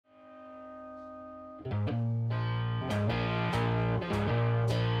Hey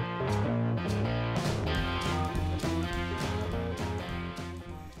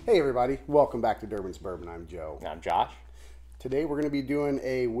everybody, welcome back to Durbin's Bourbon. I'm Joe. I'm Josh. Today we're going to be doing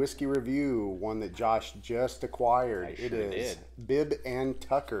a whiskey review, one that Josh just acquired. It is Bib and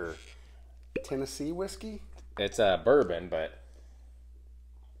Tucker Tennessee whiskey. It's a bourbon, but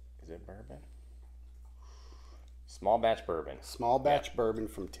is it bourbon? Small batch bourbon. Small batch bourbon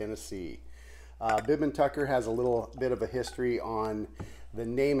from Tennessee. Bib and Tucker has a little bit of a history on the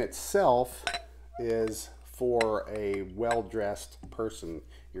name itself is for a well-dressed person,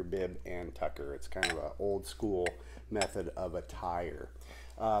 your Bib and Tucker. It's kind of an old school method of attire.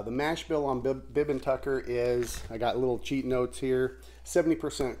 The mash bill on Bib and Tucker is, I got little cheat notes here,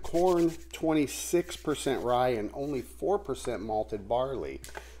 70% corn, 26% rye, and only 4% malted barley.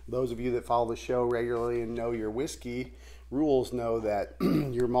 Those of you that follow the show regularly and know your whiskey rules know that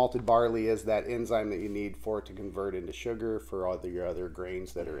your malted barley is that enzyme that you need for it to convert into sugar for all your other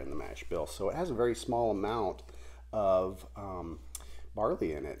grains that are in the mash bill. So it has a very small amount of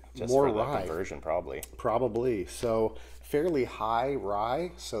barley in it. Just more for the conversion, probably. Probably. So fairly high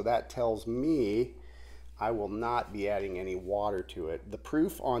rye. So that tells me I will not be adding any water to it. The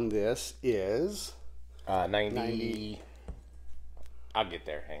proof on this is 90. I'll get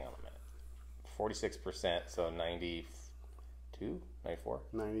there. Hang on a minute. 46%. So 92, 94,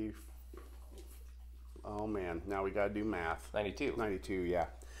 90. Oh man, now we got to do math. 92. 92. Yeah.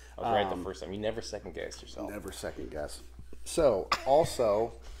 I was right the first time. You never second guess yourself. Never second guess. So,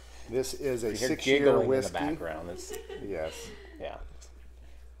 also, this is a 6-year whiskey. In the background. It's, yes. Yeah.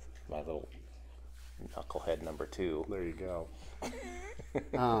 My little knucklehead number 2. There you go.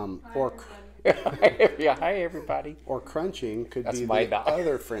 Yeah, hi everybody. Or crunching could That's be my the dog.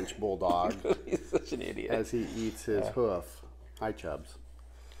 other French bulldog. He's such an idiot. As he eats his hoof. Hi, Chubbs.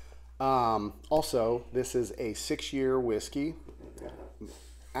 Also, this is a 6-year whiskey.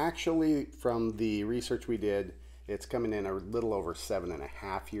 Actually, from the research we did, it's coming in a little over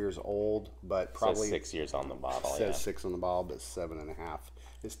 7.5 years old, but probably it says 6 years on the bottle. It says 6 on the bottle, but 7.5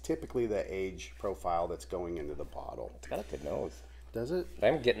 is typically the age profile that's going into the bottle. It's got a good nose. Does it?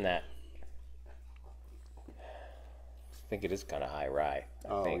 I'm getting that. I think it is kind of high rye.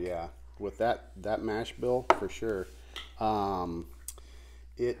 I think. Yeah, with that mash bill for sure.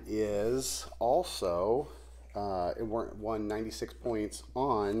 It is also. It won 96 points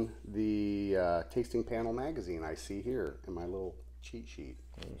on the Tasting Panel magazine I see here in my little cheat sheet.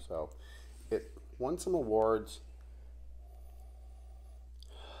 So it won some awards.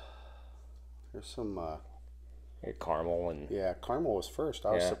 There's some caramel and caramel was first.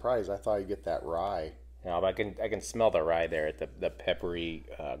 I was surprised. I thought I'd get that rye. Yeah, but I can smell the rye there at the peppery,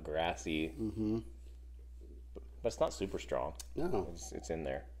 grassy. Mm-hmm. But it's not super strong. No, it's in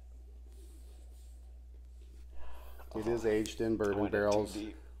there. It is aged in bourbon barrels. Too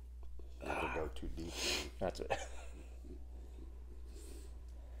deep. Never go too deep. That's it.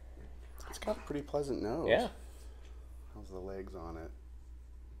 It's got a pretty pleasant nose. Yeah. How's the legs on it?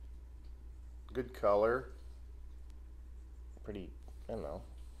 Good color. Pretty, I don't know,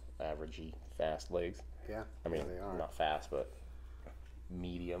 averagey, fast legs. Yeah. I mean, they are. not fast, but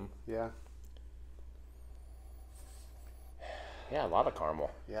medium. Yeah. Yeah, a lot of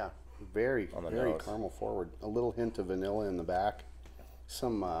caramel. Yeah. Very nose. caramel forward. A little hint of vanilla in the back.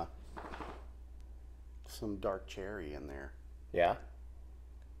 Some dark cherry in there. Yeah.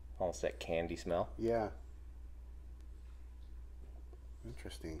 Almost that candy smell. Yeah.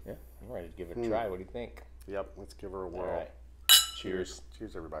 Interesting. Yeah. I'm ready to give it a try. What do you think? Yep. Let's give her a whirl. All right. Cheers.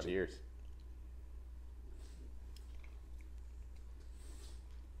 Cheers, everybody. Cheers.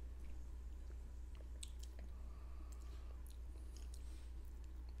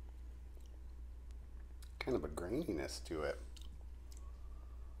 Kind of a graininess to it.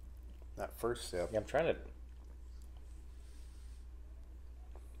 That first sip. Yeah, I'm trying to.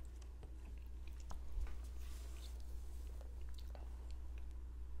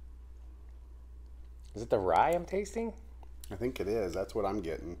 Is it the rye I'm tasting? I think it is. That's what I'm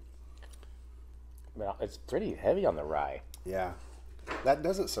getting. Well, it's pretty heavy on the rye. Yeah. That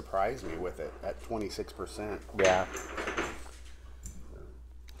doesn't surprise me with it at 26%. Yeah.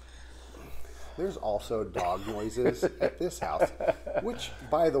 There's also dog noises at this house, which,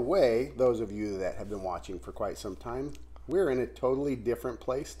 by the way, those of you that have been watching for quite some time, we're in a totally different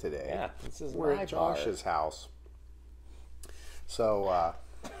place today. Yeah, this is we're my at Josh's house. So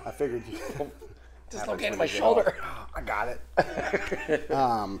I figured you just look at my shoulder. Oh, I got it.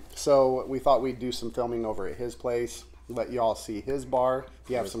 So we thought we'd do some filming over at his place, let you all see his bar. If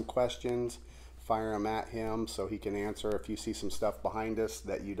you have some questions, fire them at him so he can answer. If you see some stuff behind us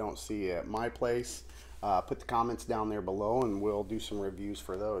that you don't see at my place, put the comments down there below, and we'll do some reviews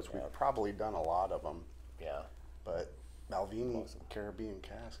for those. We've probably done a lot of them. Yeah. But Malvini Caribbean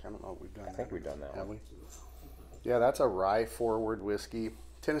Cask, I don't know if we've done that. I think we've done that Have one. we? Yeah, that's a rye forward whiskey.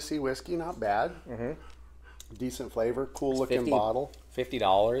 Tennessee whiskey, not bad. Decent flavor, cool looking bottle.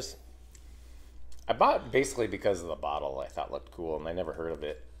 $50. I bought it basically because of the bottle. I thought it looked cool, and I never heard of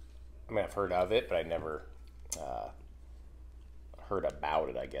it. I mean, I've heard of it, but I never heard about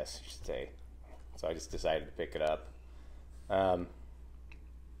it, I guess you should say. So I just decided to pick it up. I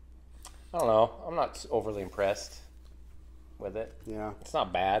don't know. I'm not overly impressed with it. Yeah. It's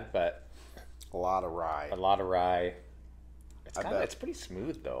not bad, but a lot of rye. A lot of rye. It's pretty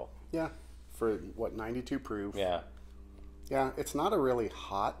smooth, though. Yeah. For, what, 92 proof? Yeah. Yeah, it's not a really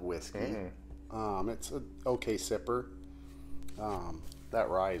hot whiskey. It's an okay sipper. That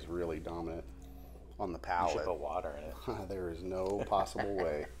rye is really dominant on the palate. You should put water in it. There is no possible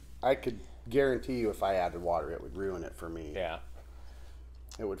way. I could guarantee you if I added water, it would ruin it for me. Yeah.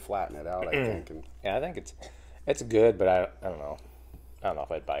 It would flatten it out, I think. And yeah, I think it's good, but I don't know. I don't know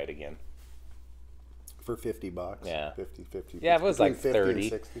if I'd buy it again. For $50. Yeah. 50. Yeah, if it was like 30. If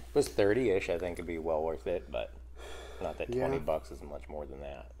 60. it was 30-ish, I think it'd be well worth it, but not that $20 is much more than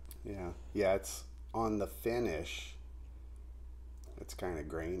that. Yeah. Yeah, it's on the finish. It's kind of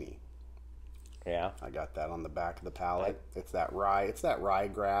grainy. Yeah. I got that on the back of the palate. It's that rye. It's that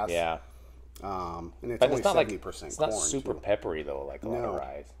ryegrass. Yeah. And it's but only it's not 70% like, it's corn. not super peppery, though, like a lot of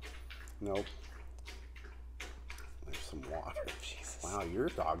ryes. Nope. There's some water. Jesus. Wow, your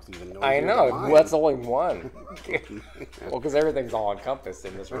dog's even noisier I know. than mine. That's only one. Well, because everything's all encompassed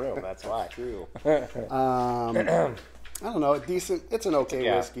in this room. That's why. True. I don't know. Decent. It's an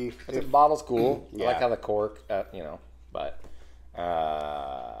okay whiskey. The bottle's cool. Yeah. I like how the cork, but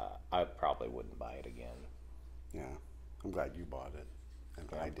I probably wouldn't buy it again. Yeah. I'm glad you bought it. And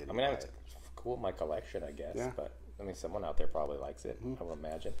I didn't. I mean, buy it's it. cool in my collection, I guess. Yeah. But I mean, someone out there probably likes it. I would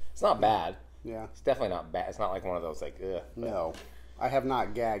imagine. It's not bad. Yeah. It's definitely not bad. It's not like one of those like ugh. No. I have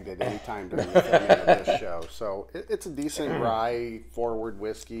not gagged at any time during the filming of this show. So it's a decent rye forward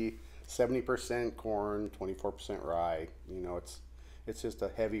whiskey. 70% corn, 24% rye. You know, it's just a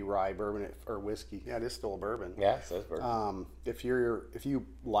heavy rye bourbon or whiskey. Yeah, it is still a bourbon. Yeah, it says bourbon. If you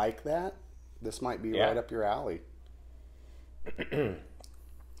like that, this might be right up your alley. Yeah.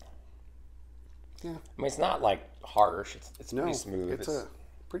 I mean, it's not like harsh. It's pretty smooth. It's a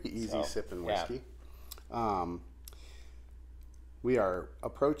pretty easy sipping yeah. whiskey. We are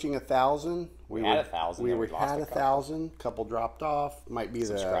approaching 1,000. We had 1,000. We had had 1,000. Couple dropped off. Might be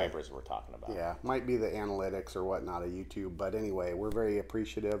subscribers we're talking about. Yeah, might be the analytics or whatnot of YouTube. But anyway, we're very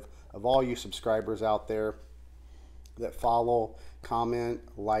appreciative of all you subscribers out there that follow, comment,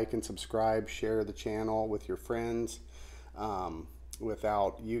 like, and subscribe. Share the channel with your friends.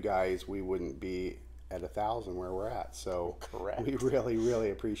 Without you guys, we wouldn't be at 1,000 where we're at. So correct. We really,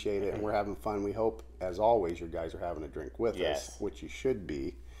 really appreciate it, and we're having fun. We hope, as always, you guys are having a drink with us, which you should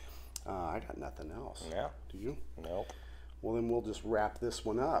be. I got nothing else. Yeah. Do you? Nope. Well, then we'll just wrap this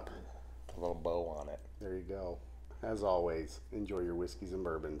one up. A little bow on it. There you go. As always, enjoy your whiskeys and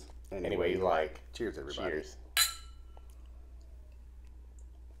bourbons any way you like. Cheers, everybody. Cheers.